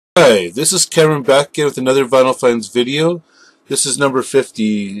Hi, this is Cameron back again with another Vinyl Finds video. This is number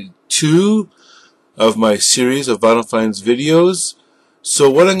 52 of my series of Vinyl Finds videos. So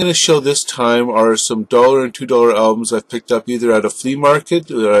what I'm going to show this time are some $1 and $2 albums I've picked up either at a flea market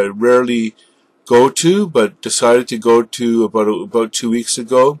that I rarely go to but decided to go to about 2 weeks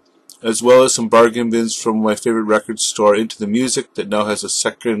ago, as well as some bargain bins from my favorite record store, Into the Music, that now has a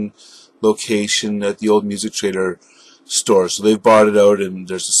second location at the old Music Trader store. So they've bought it out and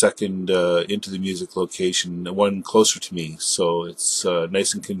there's a second Into the Music location, one closer to me, so it's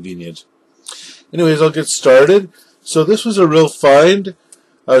nice and convenient. Anyways, I'll get started. So this was a real find.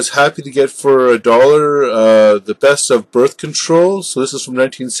 I was happy to get for $1 the best of Birth Control. So this is from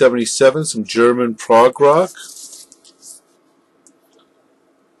 1977, some German prog rock.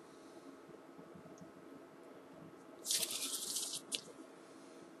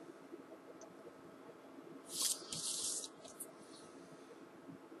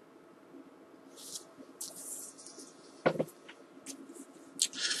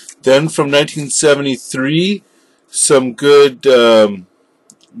 Then from 1973, some good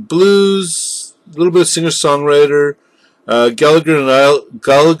blues, a little bit of singer-songwriter, Gallagher and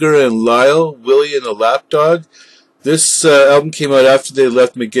Lyle, Willie and the Lapdog. This album came out after they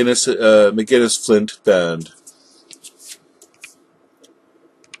left McGuinness Flint Band.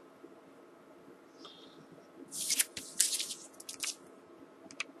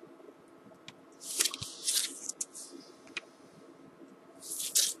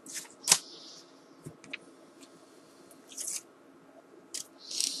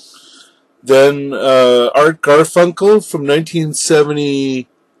 Then Art Garfunkel from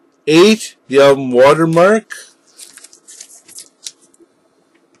 1978, the album Watermark.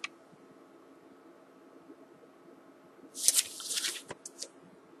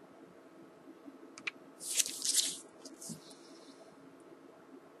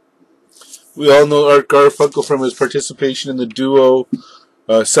 We all know Art Garfunkel from his participation in the duo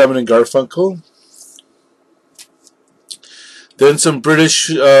Simon and Garfunkel. Then some British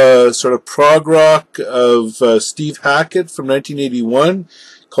sort of prog rock of Steve Hackett from 1981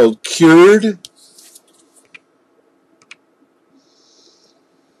 called Cured.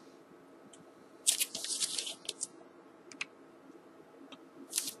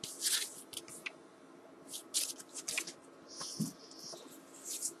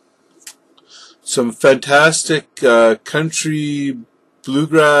 Some fantastic country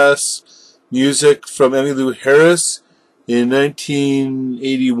bluegrass music from Emmylou Harris in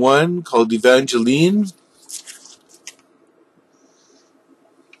 1981 called Evangeline.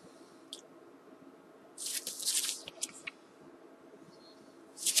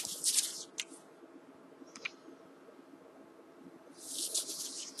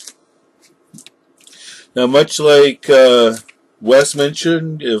 Now, much like Wes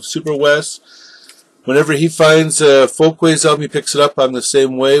mentioned, Super Wes, whenever he finds a Folkways album, he picks it up. I'm the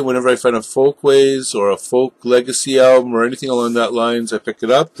same way. Whenever I find a Folkways or a Folk Legacy album or anything along that lines, I pick it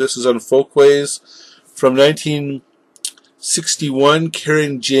up. This is on Folkways from 1961.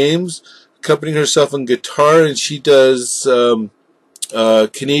 Karen James accompanying herself on guitar, and she does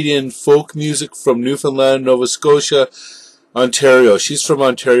Canadian folk music from Newfoundland, Nova Scotia, Ontario. She's from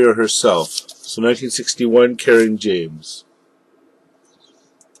Ontario herself. So 1961, Karen James.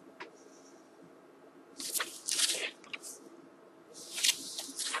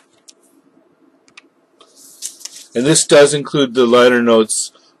 And this does include the liner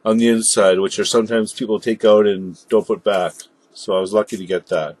notes on the inside, which are sometimes people take out and don't put back. So I was lucky to get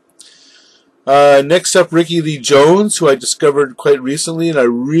that. Next up, Rickie Lee Jones, who I discovered quite recently, and I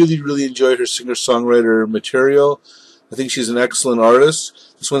really enjoyed her singer-songwriter material. I think she's an excellent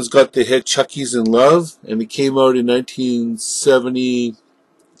artist. This one's got the hit Chucky's in Love, and it came out in 1970,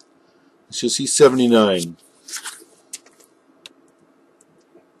 let's just see, 79.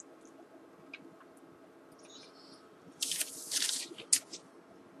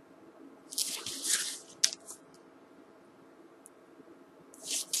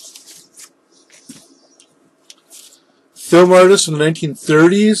 Film artist from the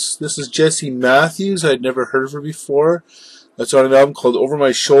 1930s. This is Jessie Matthews. I'd never heard of her before. That's on an album called Over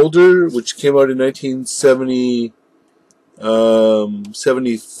My Shoulder, which came out in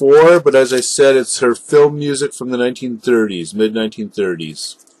 1974. But as I said, it's her film music from the 1930s,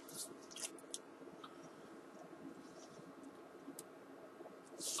 mid-1930s.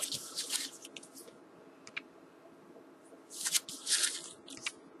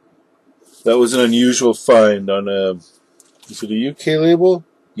 That was an unusual find on a... Is it a UK label?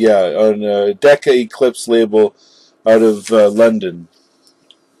 Yeah, on a Decca Eclipse label out of London.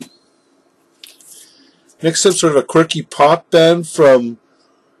 Next up, sort of a quirky pop band from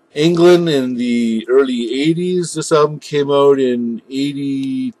England in the early 80s. This album came out in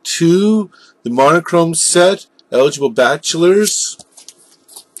 82. The monochrome set, Eligible Bachelors.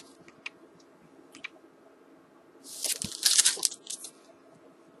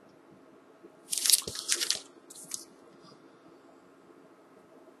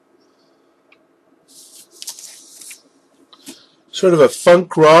 Sort of a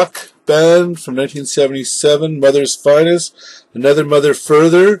funk rock band from 1977, Mother's Finest, Another Mother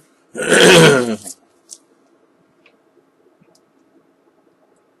Further.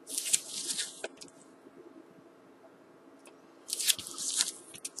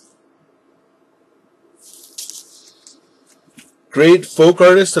 Great folk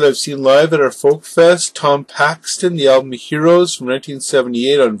artists that I've seen live at our Folk Fest. Tom Paxton, the album Heroes from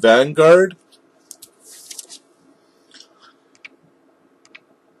 1978 on Vanguard.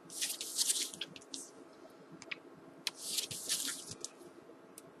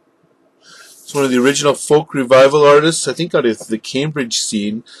 It's one of the original folk revival artists, I think out of the Cambridge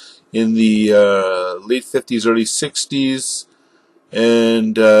scene in the late 50s, early 60s,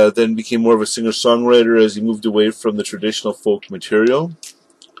 and then became more of a singer-songwriter as he moved away from the traditional folk material.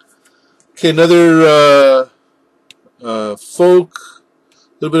 Okay, another folk,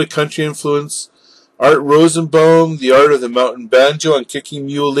 a little bit of country influence. Art Rosenbaum, The Art of the Mountain Banjo on Kicking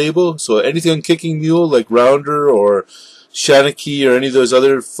Mule label. So anything on Kicking Mule, like Rounder or Shanachie or any of those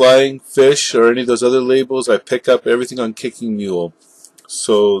other Flying Fish or any of those other labels, I pick up everything on Kicking Mule.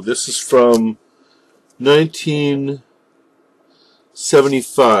 So this is from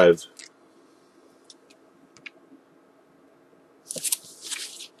 1975.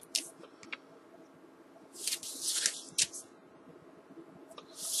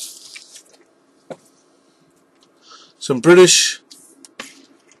 Some British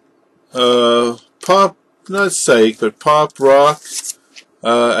pop, not psych, but pop rock.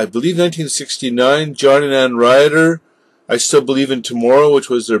 I believe 1969, John and Ann Ryder, I Still Believe in Tomorrow, which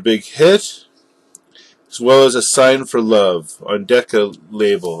was their big hit, as well as A Sign for Love on Decca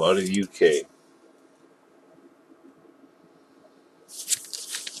label out of the UK.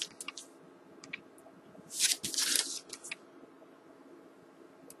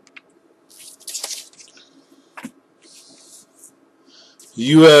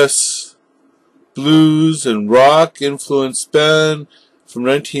 U.S. blues and rock influenced band from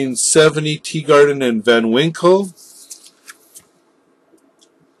 1970, Teagarden and Van Winkle.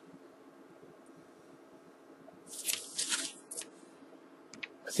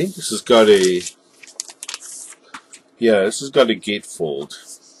 I think this has got a, yeah, this has got a gatefold.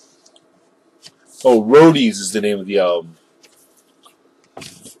 Oh, Roadies is the name of the album.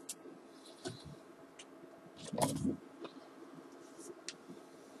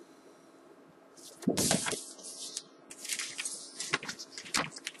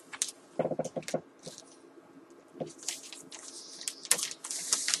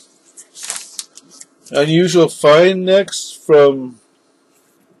 Unusual Find next from,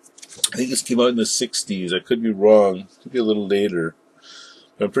 I think this came out in the 60s. I could be wrong. Could be a little later.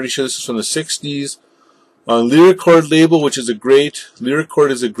 But I'm pretty sure this is from the 60s. On Lyricord label, which is a great, Lyricord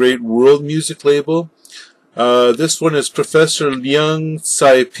is a great world music label. This one is Professor Liang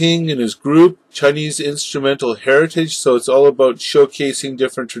Tsai-Ping and his group, Chinese Instrumental Heritage. So it's all about showcasing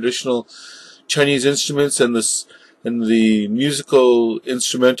different traditional Chinese instruments and the musical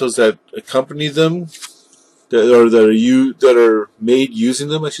instrumentals that accompany them, that are made using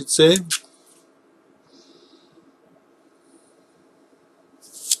them, I should say.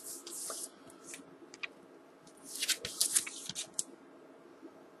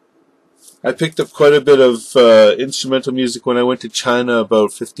 I picked up quite a bit of instrumental music when I went to China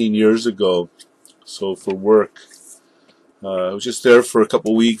about 15 years ago. So for work, I was just there for a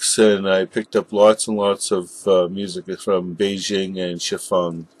couple weeks, and I picked up lots and lots of music from Beijing and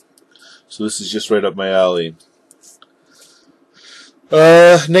Shifeng. So this is just right up my alley.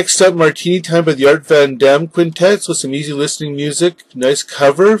 Next up, Martini Time by the Art Van Dam Quintet. So some easy listening music. Nice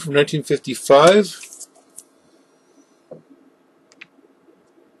cover from 1955.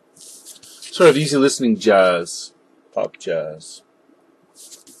 Sort of easy listening jazz, pop jazz.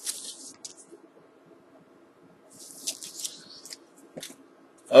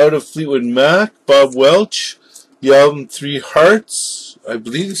 Out of Fleetwood Mac, Bob Welch, the album Three Hearts. I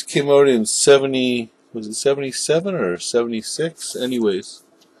believe this came out in 70, was it 77 or 76? Anyways,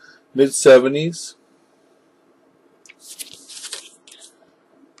 mid-70s.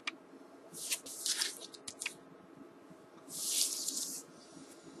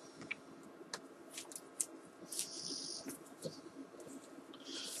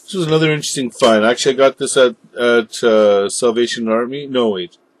 This was another interesting find. Actually, I got this at Salvation Army. No,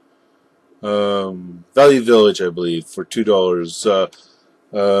 wait. Valley Village, I believe, for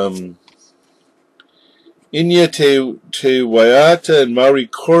 $2. Inya Te Waiata and Maori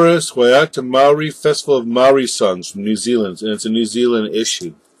Chorus, Waiata Maori, Festival of Maori Songs from New Zealand, and it's a New Zealand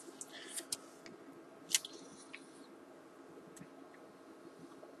issue.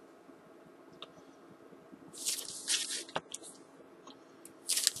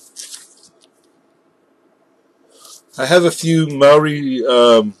 I have a few Maori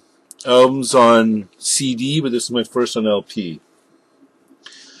albums on CD, but this is my first on LP.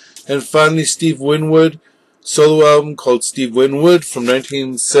 And finally, Steve Winwood, solo album called Steve Winwood from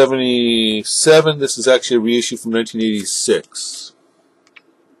 1977. This is actually a reissue from 1986.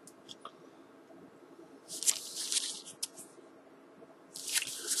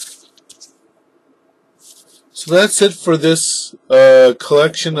 So that's it for this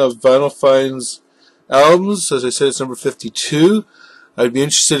collection of Vinyl Finds albums. As I said, it's number 52. I'd be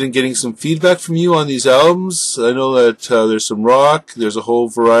interested in getting some feedback from you on these albums. I know that there's some rock, there's a whole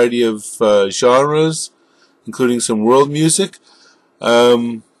variety of genres, including some world music.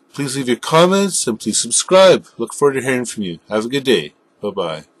 Please leave your comments and please subscribe. Look forward to hearing from you. Have a good day.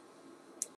 Bye-bye.